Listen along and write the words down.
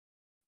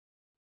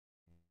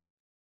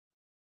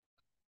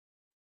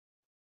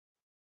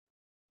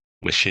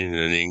machine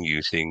learning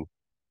using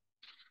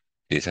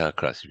data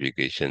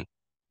classification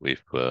with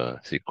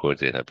SQL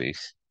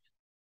database.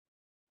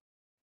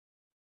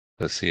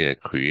 Let's see, I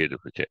create a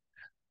project.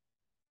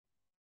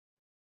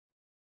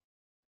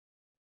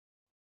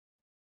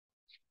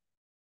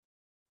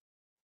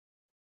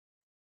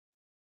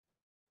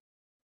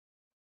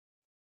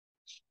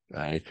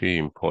 I actually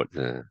import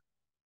the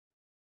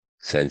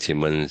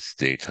sentiments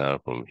data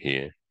from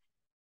here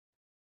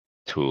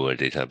to a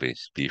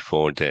database.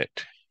 Before that,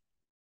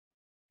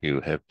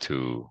 you have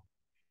to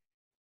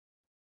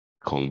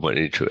convert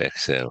it to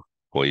Excel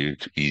for you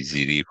to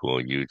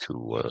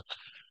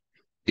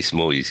it's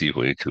more easy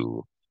for you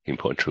to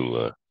import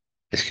to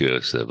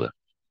SQL server.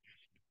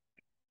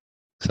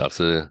 So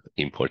after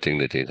importing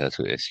the data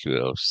to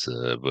SQL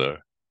server,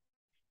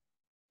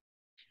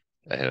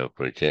 I have a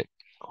project,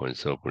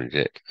 console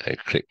project. I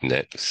click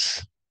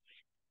next.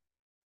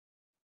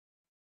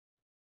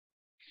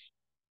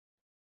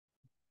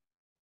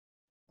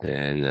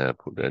 Then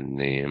put a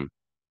name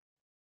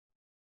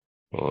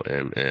for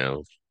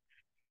ML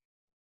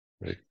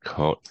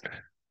record.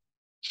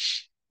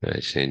 I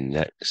say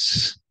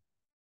next.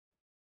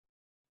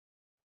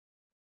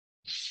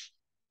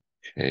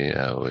 Okay,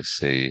 I will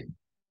say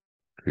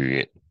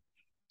create.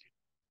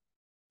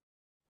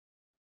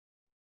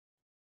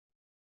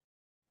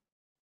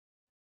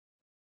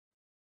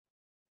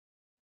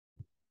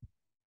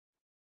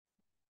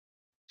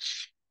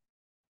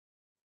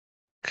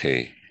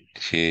 Okay,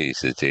 here is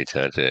the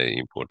data that I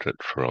imported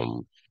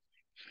from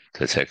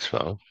the text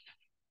file.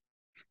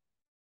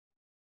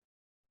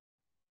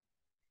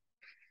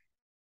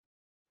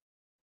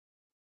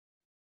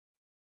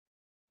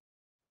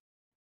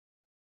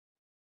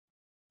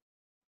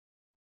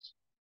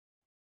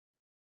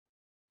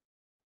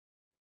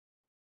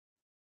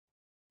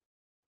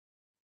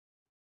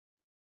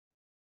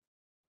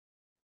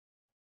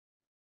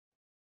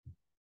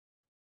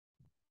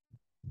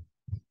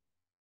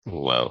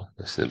 Wow,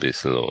 that's a bit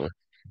slow.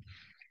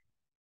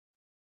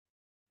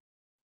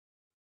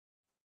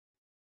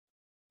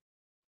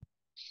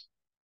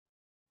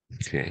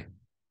 Okay,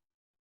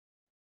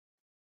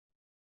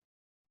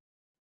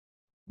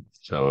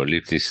 so I'll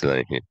leave this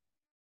line here.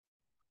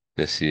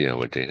 Let's see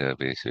our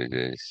database with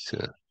this.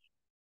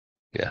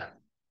 Yeah,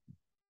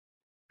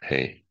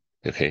 hey,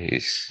 okay,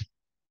 its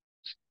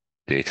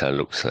data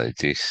looks like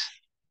this.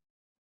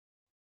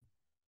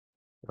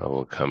 I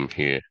will come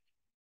here,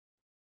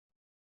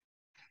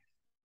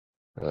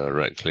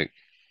 right click,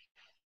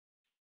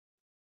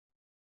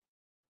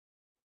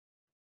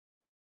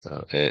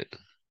 add.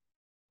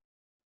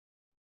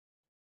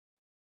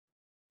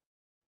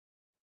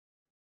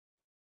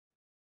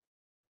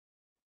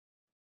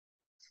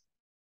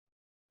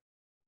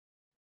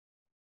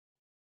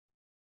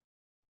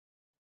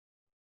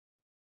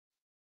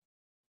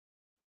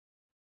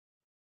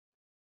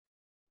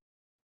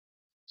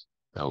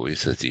 I will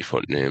use the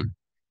default name.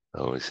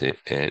 I will say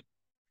add.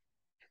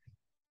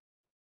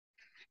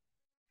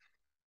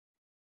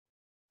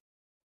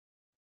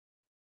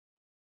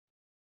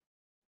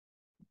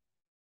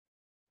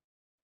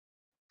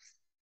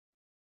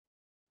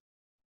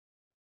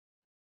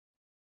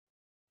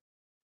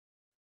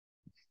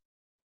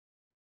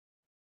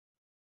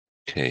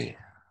 Okay,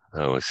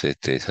 I will say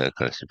data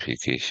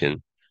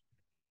classification.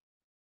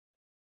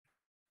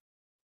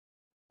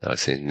 I'll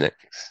say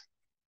next.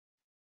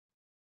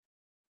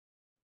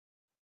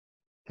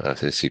 I'll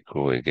say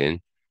SQL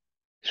again.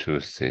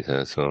 Choose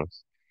data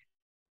source.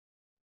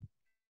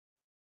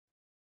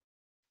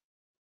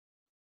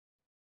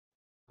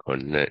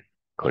 Connect.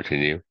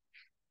 Continue.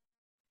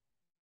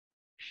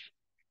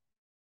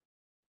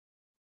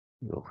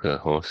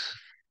 Localhost.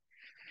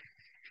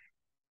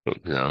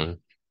 Look down.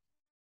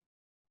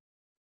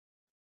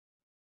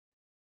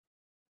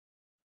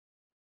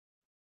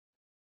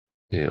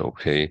 Yeah,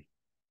 okay.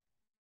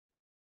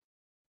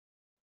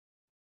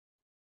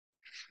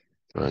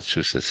 I'll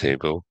choose the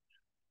table.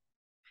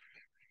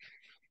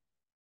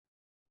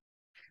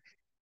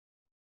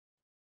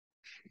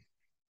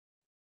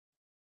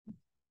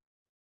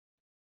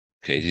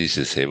 Okay, this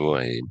is the table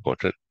I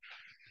imported.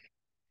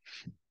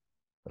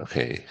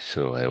 Okay,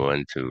 so I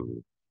want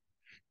to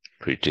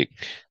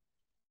predict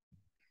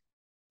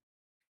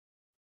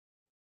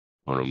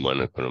column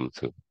one and column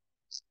two.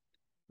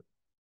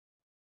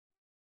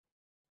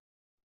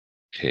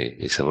 Okay,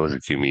 it's supposed to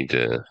give me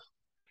the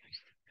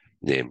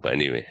name, but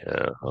anyway,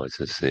 I'll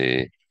just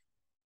say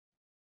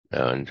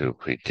I want to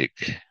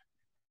predict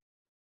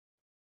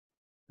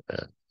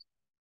uh,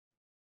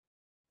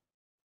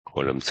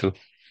 column two.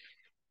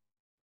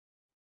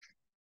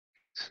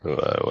 So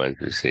I want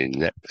to say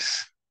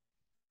next.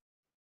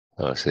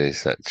 I'll say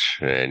start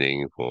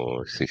training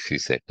for 60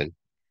 seconds.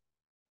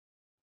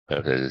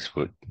 After this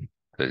put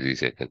 30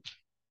 seconds.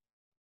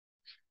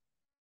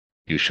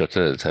 You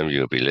shorten the time,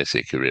 you'll be less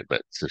accurate,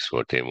 but just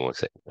for 10 more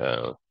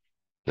seconds.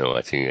 No,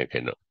 I think I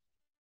cannot.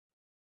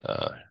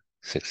 Uh,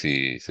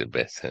 60 is the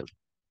best time.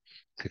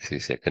 60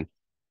 seconds.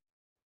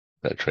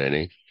 Start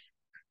training.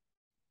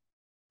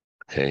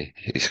 Okay,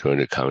 it's going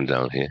to count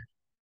down here.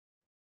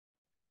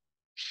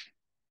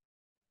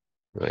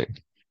 right?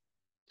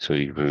 So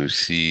if you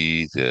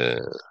see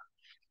the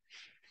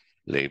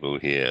label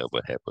here,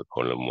 will have a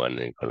column one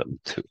and column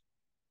two.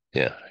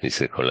 Yeah,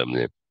 it's a column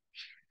name.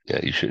 Yeah,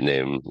 you should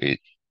name it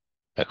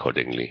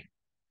accordingly.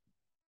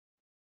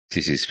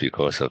 This is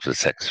because of the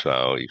text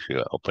file. If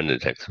you open the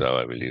text file,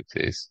 I believe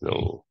there's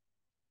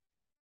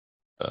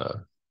uh,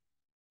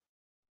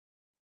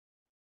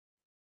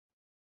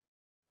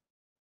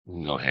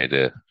 no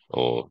header,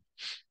 or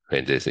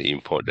when there's an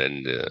import,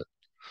 then the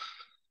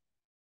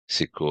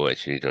SQL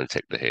actually don't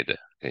check the header.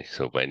 Okay,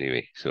 so but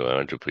anyway, so I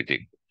want to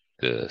predict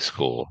the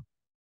score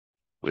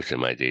with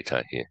my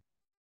data here.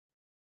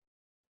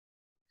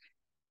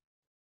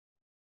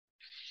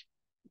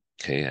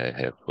 Okay, I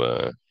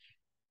have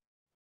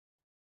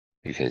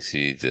you can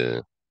see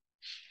the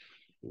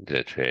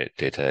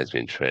data has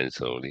been trained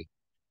slowly.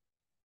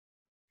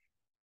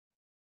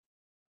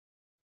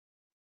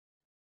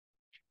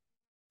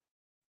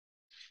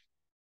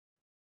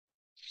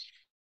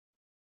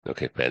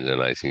 Okay,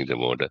 analyzing the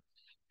model.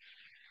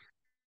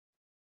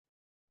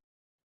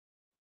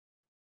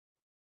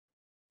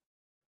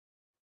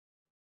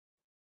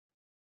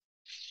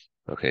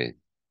 Okay,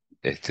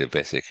 the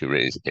best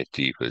accuracy is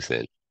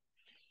 80%.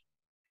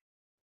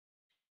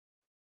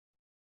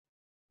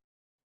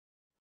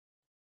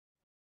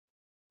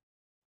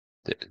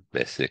 The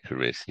best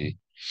accuracy.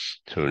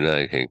 So now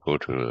I can go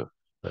to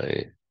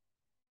my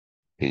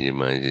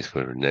minimize this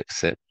for the next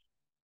step.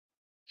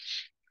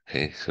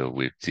 Okay, so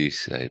with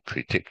this I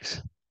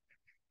predict.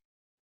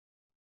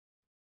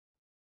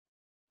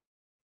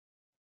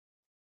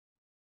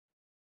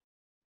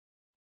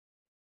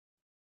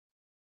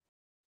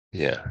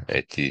 Yeah,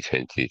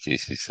 80-20.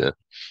 This is a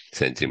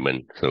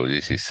sentiment. So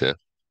this is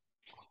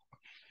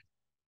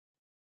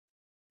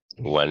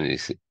 1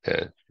 is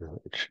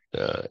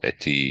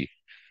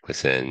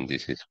 80%.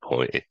 This is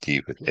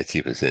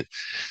 80%.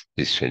 This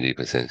is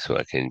 20%. So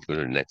I can go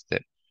to the next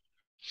step.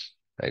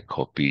 I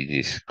copy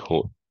this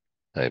code.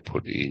 I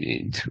put it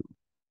into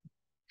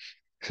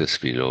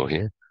just below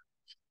here.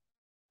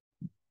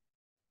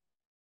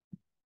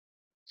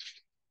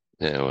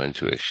 Then I want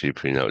to actually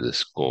print out the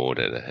score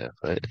that I have,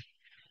 right?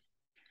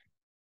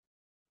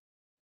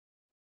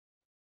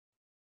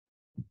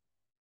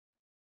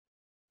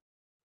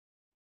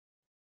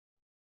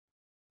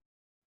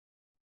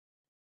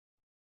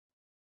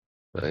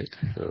 Right.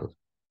 So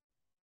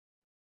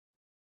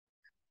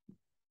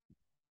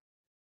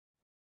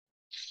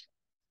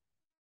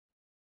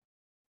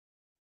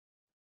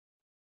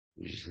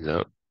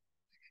result,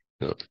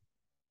 no,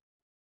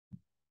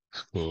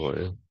 score,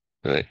 yeah.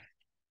 Right.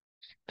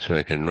 So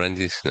I can run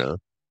this now.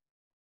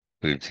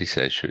 With this,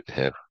 I should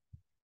have.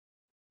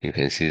 You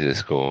can see the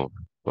score.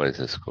 What is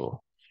the score?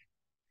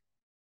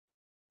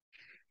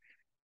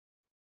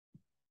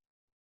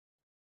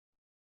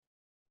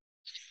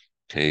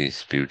 Okay,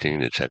 it's building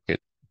the target.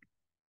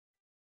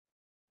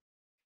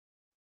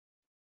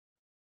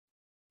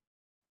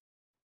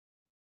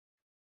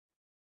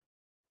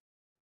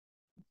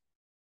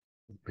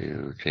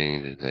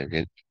 Building the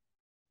target.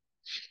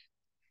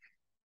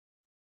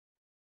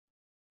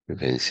 You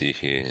can see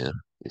here,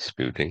 it's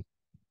building.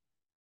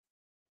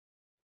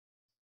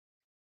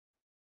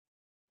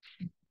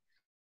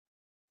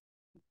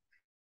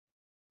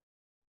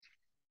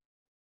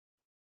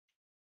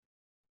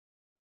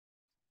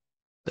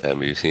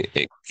 I'm using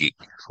 8 gig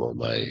for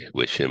my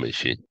virtual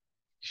machine.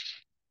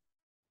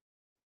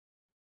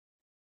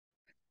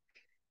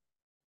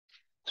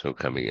 So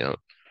coming out,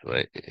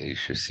 right? You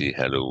should see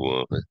hello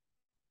world.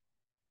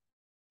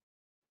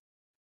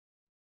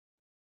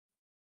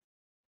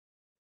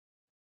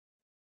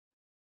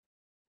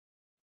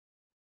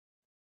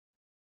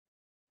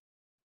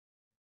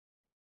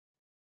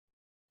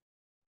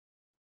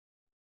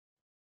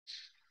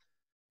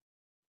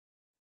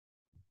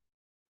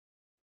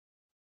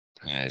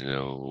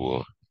 Hello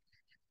world.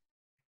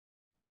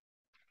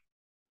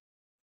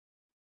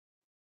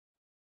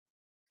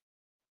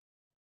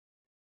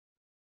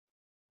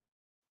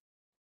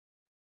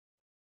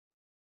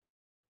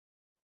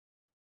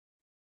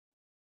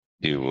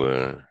 It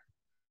will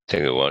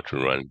take a while to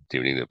run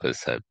during the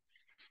first time.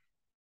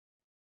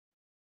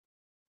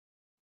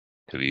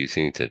 So we're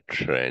using the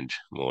trend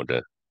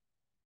model.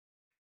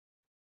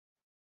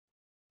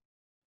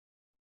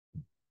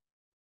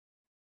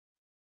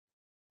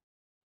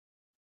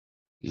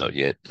 Not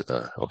yet.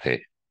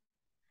 Okay.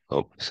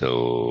 Oh,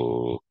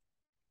 so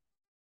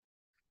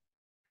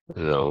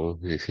no,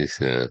 this is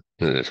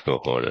let's go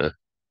on.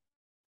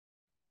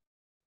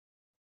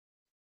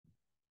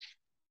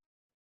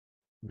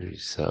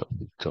 Result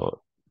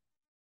dot.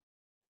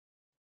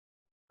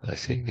 I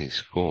think it's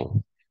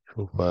four.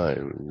 So five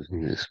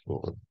using this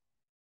four.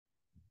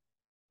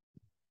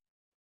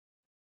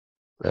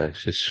 I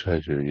just try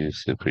to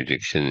use the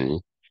prediction.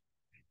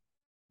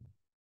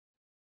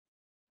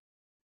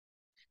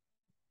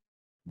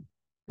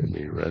 Let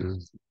me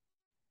run.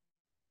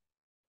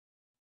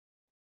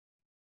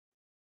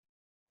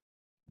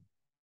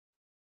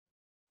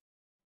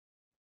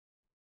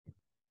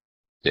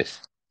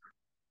 Yes.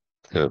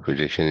 So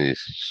prediction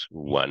is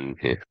one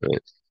here,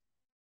 right?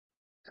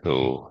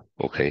 So,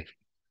 okay.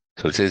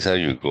 So this is how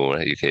you go,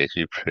 right? You can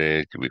actually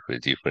play with a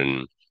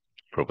different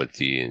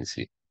property and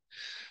see.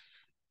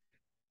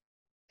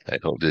 I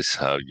hope this is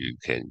how you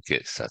can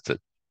get started.